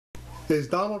Is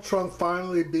Donald Trump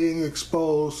finally being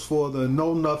exposed for the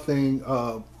know-nothing,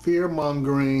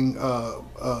 fear-mongering,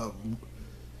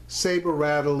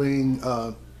 saber-rattling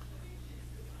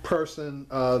person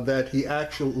that he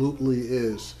absolutely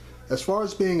is? As far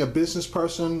as being a business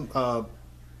person,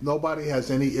 nobody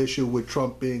has any issue with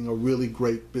Trump being a really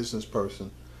great business person.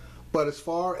 But as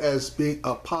far as being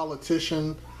a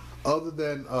politician, other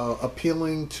than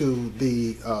appealing to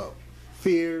the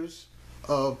fears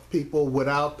of people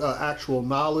without actual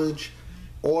knowledge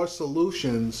or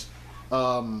solutions,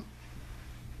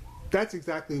 that's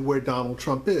exactly where Donald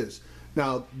Trump is.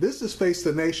 Now, this is Face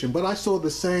the Nation, but I saw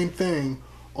the same thing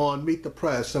on Meet the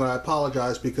Press, and I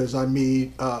apologize because I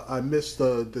missed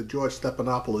the George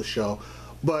Stephanopoulos show.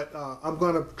 But I'm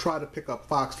going to try to pick up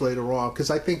Fox later on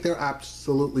because I think they're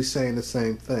absolutely saying the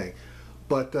same thing.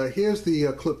 But here's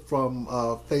the clip from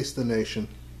Face the Nation.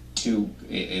 Two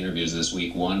interviews this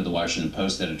week, one to the Washington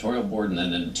Post editorial board, and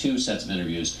then two sets of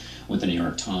interviews with the New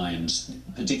York Times,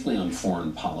 particularly on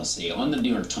foreign policy. On the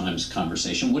New York Times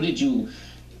conversation, what did you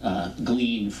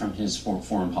glean from his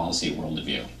foreign policy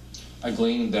worldview? I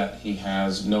gleaned that he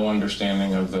has no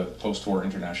understanding of the post-war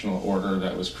international order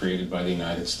that was created by the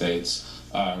United States,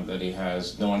 that he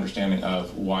has no understanding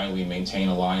of why we maintain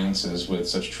alliances with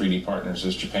such treaty partners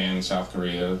as Japan, South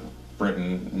Korea,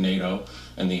 Britain, NATO,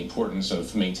 and the importance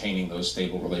of maintaining those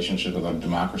stable relationships with other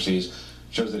democracies.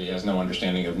 Shows that he has no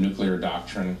understanding of nuclear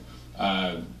doctrine.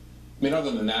 I mean, other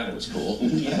than that, it was cool.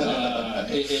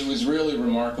 It was really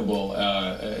remarkable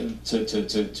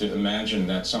to imagine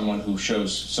that someone who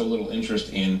shows so little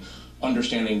interest in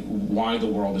understanding why the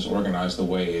world is organized the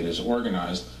way it is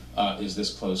organized is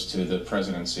this close to the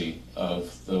presidency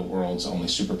of the world's only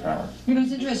superpower. You know,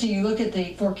 it's interesting, you look at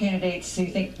the four candidates who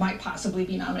you think might possibly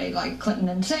be nominated, like Clinton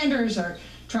and Sanders or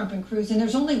Trump and Cruz, and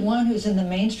there's only one who's in the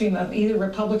mainstream of either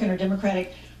Republican or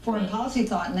Democratic foreign policy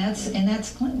thought, and that's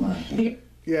Clinton. Right.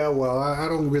 Yeah, well, I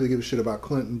don't really give a shit about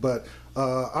Clinton, but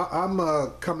I'm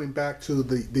coming back to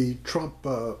the Trump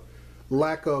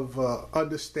lack of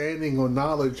understanding or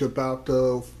knowledge about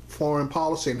foreign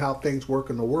policy and how things work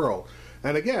in the world.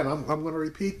 And again, I'm going to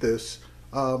repeat this.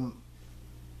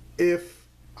 If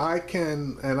I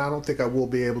can, and I don't think I will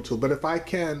be able to, but if I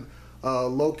can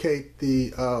locate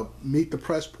the Meet the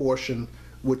Press portion,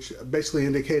 which basically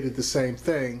indicated the same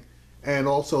thing, and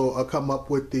also come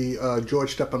up with the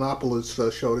George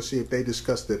Stephanopoulos show to see if they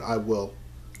discussed it, I will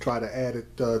try to add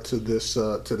it to this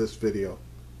video.